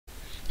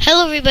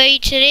Hello everybody,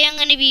 today I'm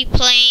going to be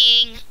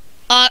playing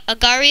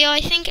Agario, I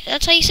think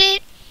that's how you say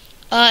it.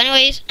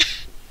 Anyways,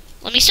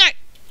 let me start.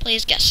 Play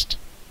as guest.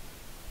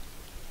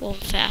 Whoa, I'm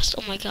fast,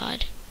 oh my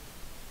god.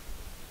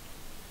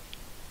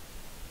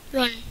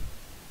 Run.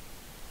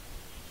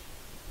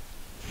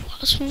 Wow,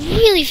 that's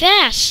really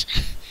fast.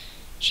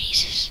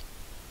 Jesus.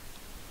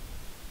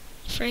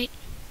 Afraid.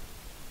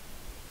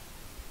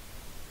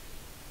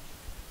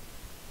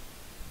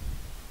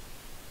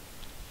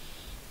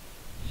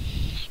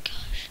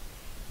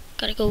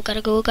 Gotta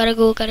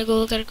go.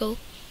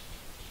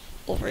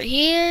 Over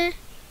here.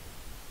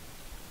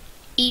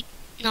 Eat,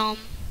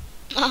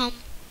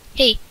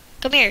 hey,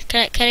 come here.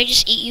 Can I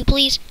just eat you,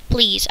 please?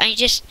 Please,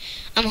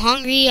 I'm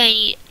hungry.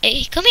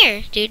 Hey, come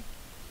here, dude.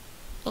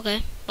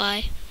 Okay,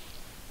 bye.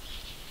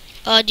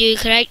 Dude,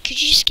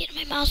 could you just get in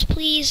my mouth,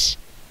 please?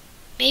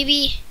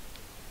 Maybe.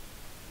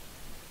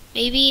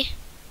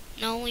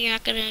 No, you're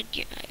not gonna.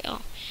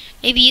 Oh,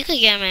 maybe you could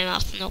get in my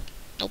mouth. Nope.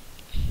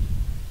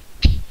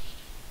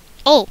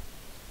 Oh.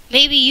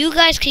 Maybe you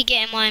guys could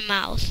get in my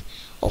mouth.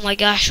 Oh my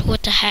gosh,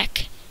 what the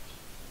heck?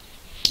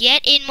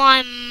 Get in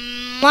my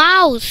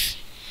mouth!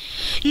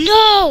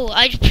 No!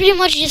 I pretty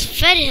much just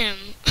fed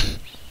him.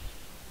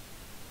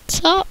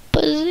 Top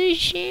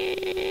position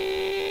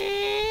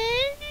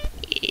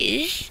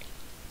is...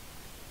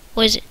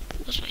 What is it?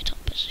 What's my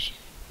top position?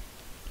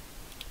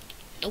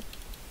 Nope.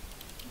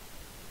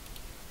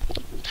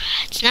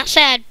 It's not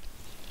sad.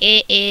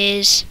 It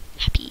is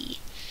happy.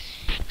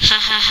 Ha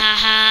ha ha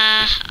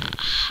ha ha.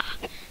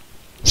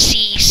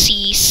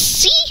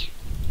 C.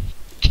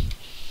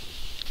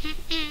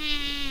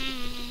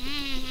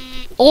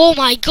 Oh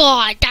my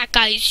god, that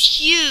guy is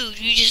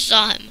huge. You just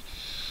saw him.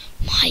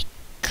 My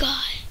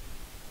god.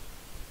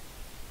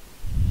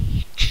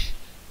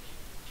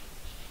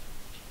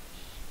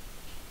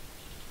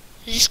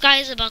 This guy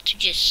is about to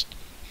just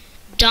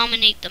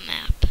dominate the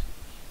map.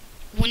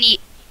 When he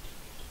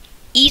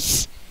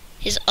eats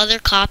his other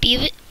copy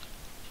of it.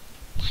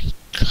 My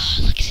god,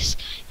 look at this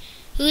guy.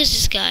 Who is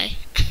this guy?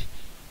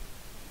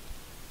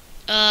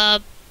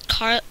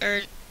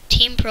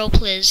 Team Pro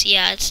Pliz.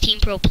 Yeah, it's Team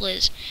Pro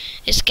Pliz.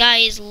 This guy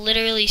is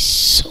literally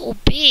so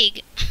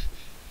big.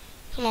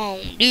 Come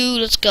on,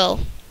 dude, let's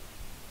go.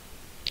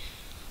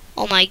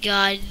 Oh my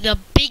god, the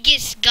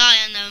biggest guy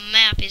on the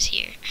map is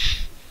here.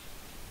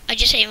 I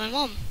just ate my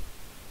mom.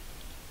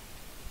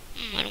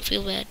 I don't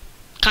feel bad.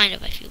 Kind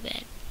of, I feel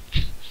bad.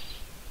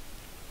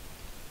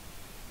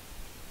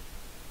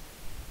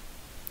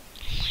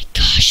 Oh my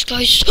gosh,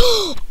 guys.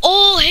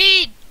 Oh,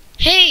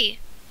 hey.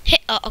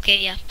 Oh, okay,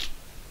 yeah.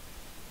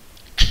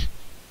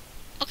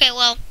 Okay,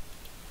 well,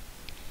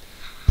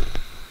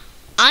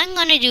 I'm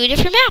gonna do a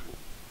different map.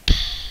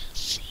 Let's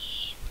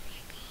see, where do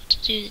I go to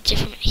do the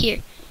different map?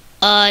 Here.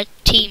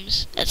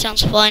 Teams. That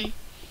sounds fun.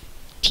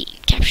 Team,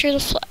 capture the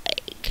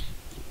flag.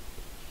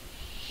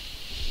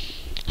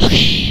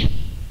 Okay.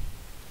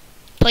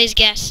 Play as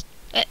guest.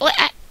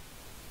 What?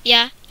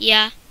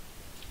 Yeah.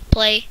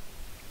 Play.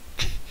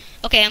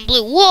 Okay, I'm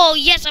blue. Whoa,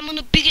 yes, I'm on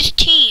the biggest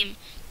team.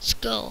 Let's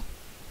go.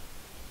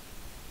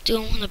 Do I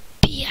want to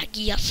be a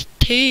guest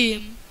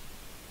team?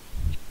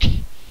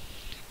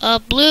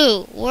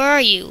 Blue, where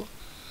are you?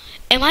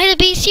 Am I the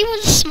biggest team or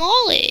the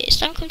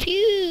smallest? I'm confused.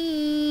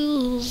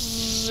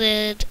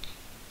 Get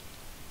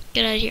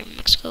out of here,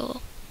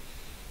 Mexico.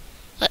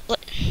 Oh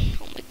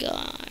my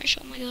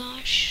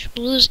gosh.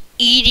 Blue's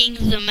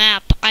eating the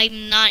map.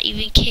 I'm not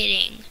even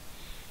kidding.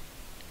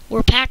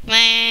 We're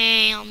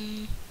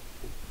Pac-Man.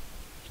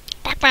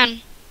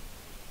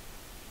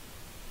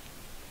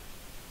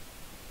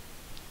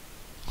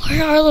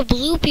 Where are the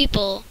blue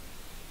people?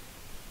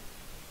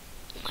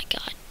 Oh my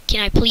god. Can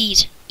I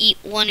please eat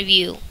one of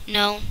you?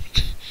 No?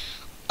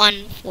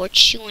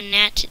 Unfortunately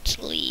not.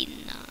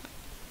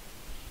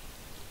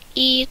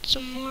 Eat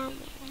some more.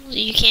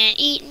 You can't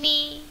eat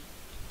me.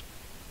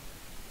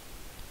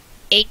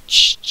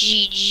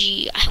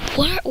 HGG.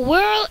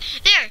 Where?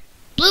 There!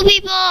 Blue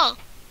people!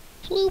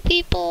 Blue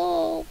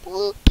people!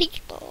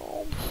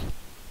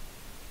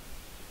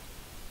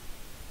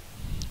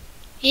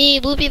 Hey,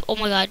 blue people. Oh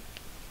my god.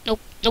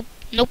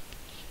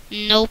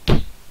 Nope.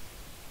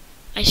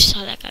 I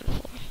saw that guy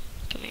before.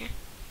 Come here.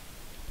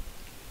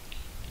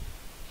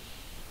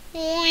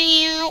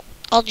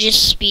 I'll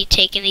just be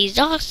taking these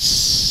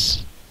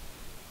dots.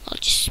 I'll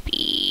just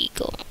be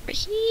going over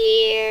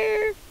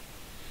here.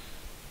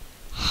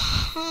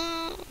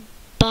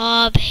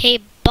 Bob. Hey,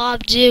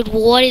 Bob, dude.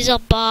 What is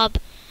up, Bob?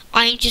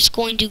 I'm just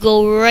going to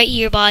go right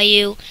here by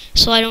you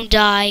so I don't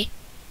die.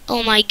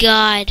 Oh my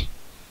god.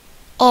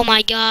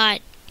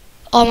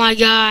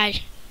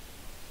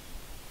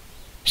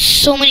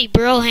 So many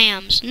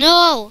brohams.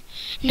 No.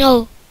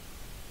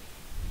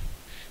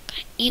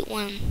 Gotta eat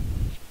one.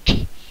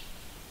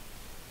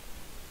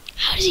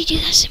 How does he do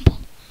that symbol?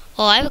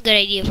 Oh, I have a good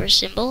idea for a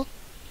symbol.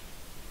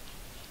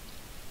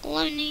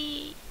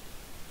 Lemony.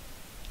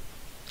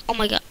 Oh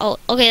my god. Oh,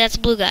 okay, that's a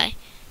blue guy.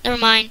 Never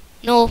mind.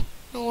 No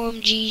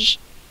OMG.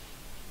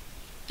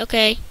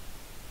 Okay.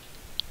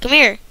 Come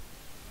here.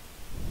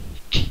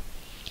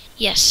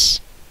 Yes.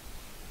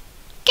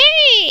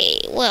 Okay.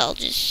 well,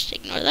 just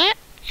ignore that.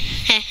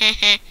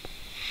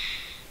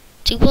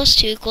 2 plus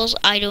 2 equals,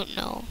 I don't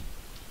know.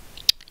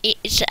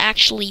 It's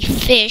actually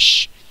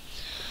fish.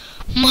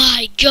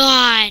 My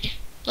god.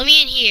 Let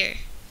me in here.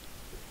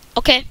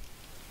 Okay.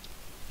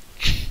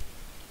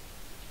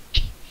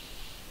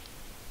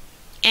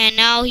 And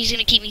now he's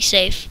gonna keep me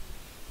safe.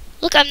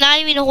 Look, I'm not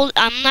even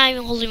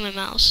holding my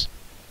mouse.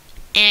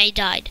 And I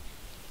died.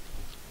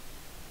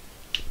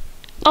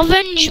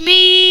 Avenge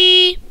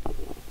me!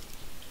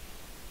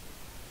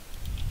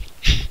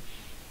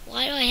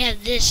 Why do I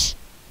have this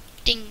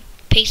thing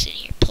pasted in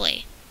here?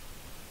 Play.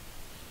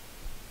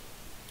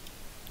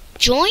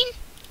 Join?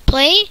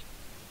 Play?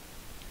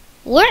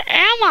 Where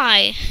am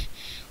I?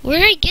 Where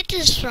did I get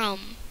this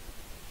from?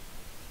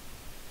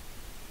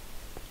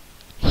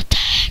 What the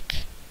heck?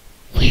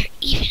 Where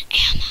even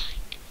am I?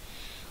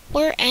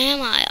 Where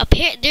am I? Up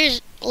here,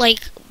 there's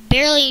like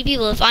barely any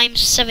people if I'm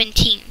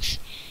 17th.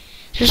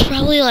 There's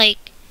probably like...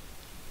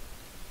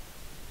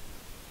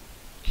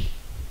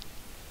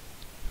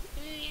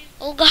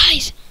 Oh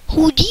guys!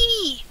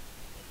 Houdini!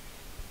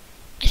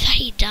 I thought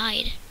he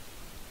died.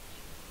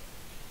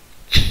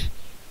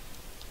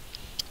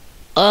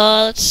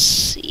 Let's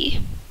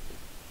see.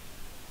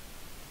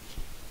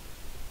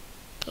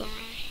 Go around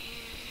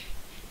here.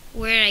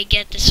 Where did I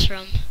get this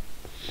from?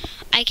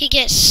 I could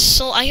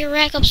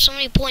rack up so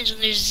many points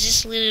when there's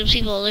this little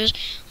people. There's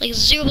like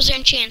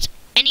 0% chance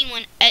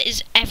anyone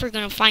is ever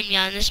gonna find me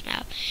on this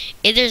map.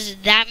 If there's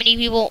that many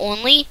people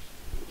only,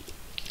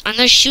 I'm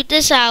gonna shoot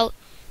this out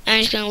and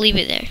I'm just gonna leave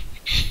it there.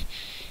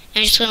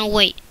 I'm just gonna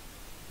wait.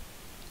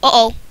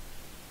 Uh-oh.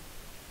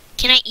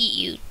 Can I eat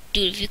you?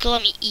 Dude, if you could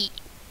let me eat.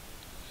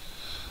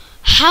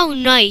 How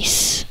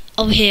nice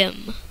of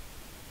him.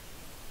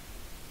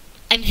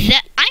 I'm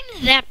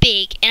that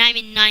big and I'm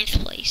in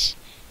 9th place.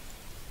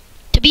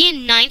 To be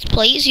in 9th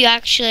place, you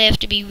actually have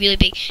to be really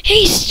big.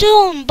 Hey,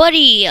 Stone,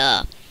 buddy.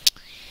 I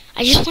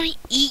just want to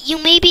eat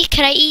you. Maybe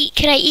could I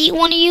eat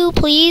one of you,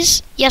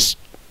 please? Yes.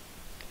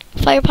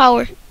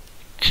 Firepower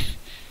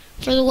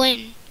for the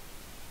win.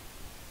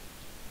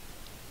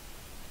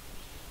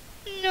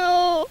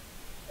 No.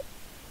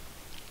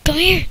 Come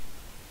here.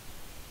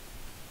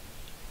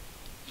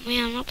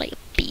 Man, I'm not like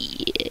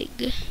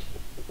big.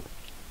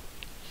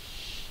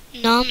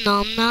 Nom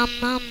nom nom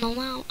nom nom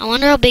nom. I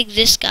wonder how big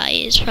this guy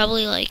is.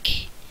 Probably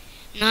like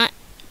not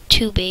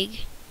too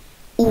big.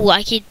 Ooh,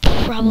 I could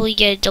probably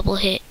get a double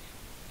hit.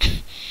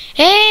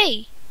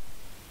 Hey!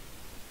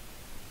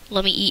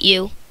 Let me eat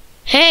you.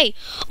 Hey!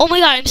 Oh my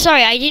god, I'm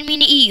sorry. I didn't mean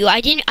to eat you.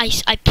 I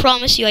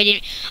promise you I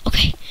didn't.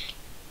 Okay.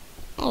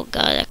 Oh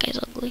god, that guy's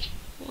ugly.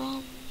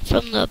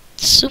 From the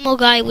sumo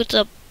guy with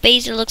the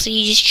face, it looks like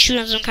he just chewed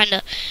on some kind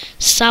of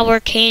sour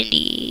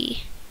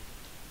candy.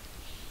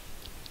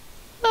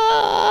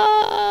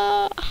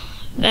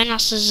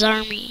 Vanos'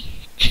 army.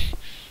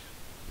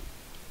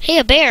 Hey,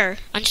 a bear.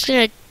 I'm just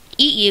gonna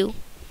eat you.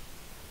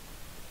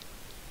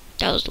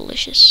 That was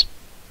delicious.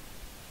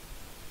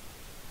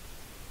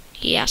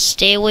 Yeah,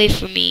 stay away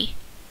from me.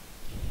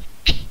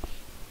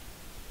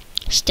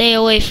 Stay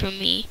away from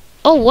me.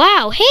 Oh,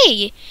 wow.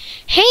 Hey.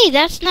 Hey,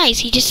 that's nice.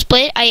 He just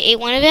split. I ate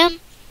one of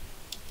them.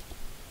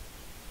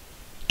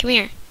 Come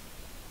here.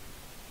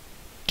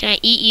 Can I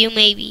eat you?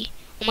 Maybe.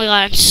 Oh my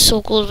god, I'm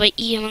so cool. If I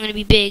eat him, I'm gonna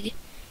be big.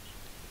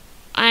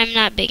 I'm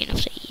not big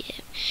enough to eat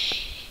him.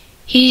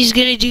 He's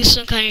gonna do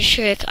some kind of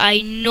trick.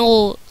 I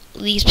know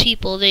these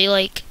people. They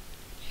like...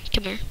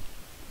 Come here.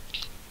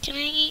 Can I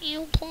eat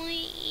you,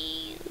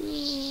 please?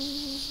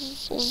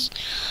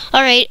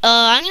 Alright,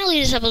 I'm gonna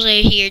leave this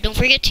episode here. Don't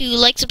forget to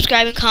like,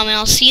 subscribe, and comment.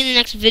 I'll see you in the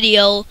next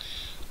video.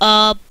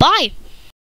 Bye!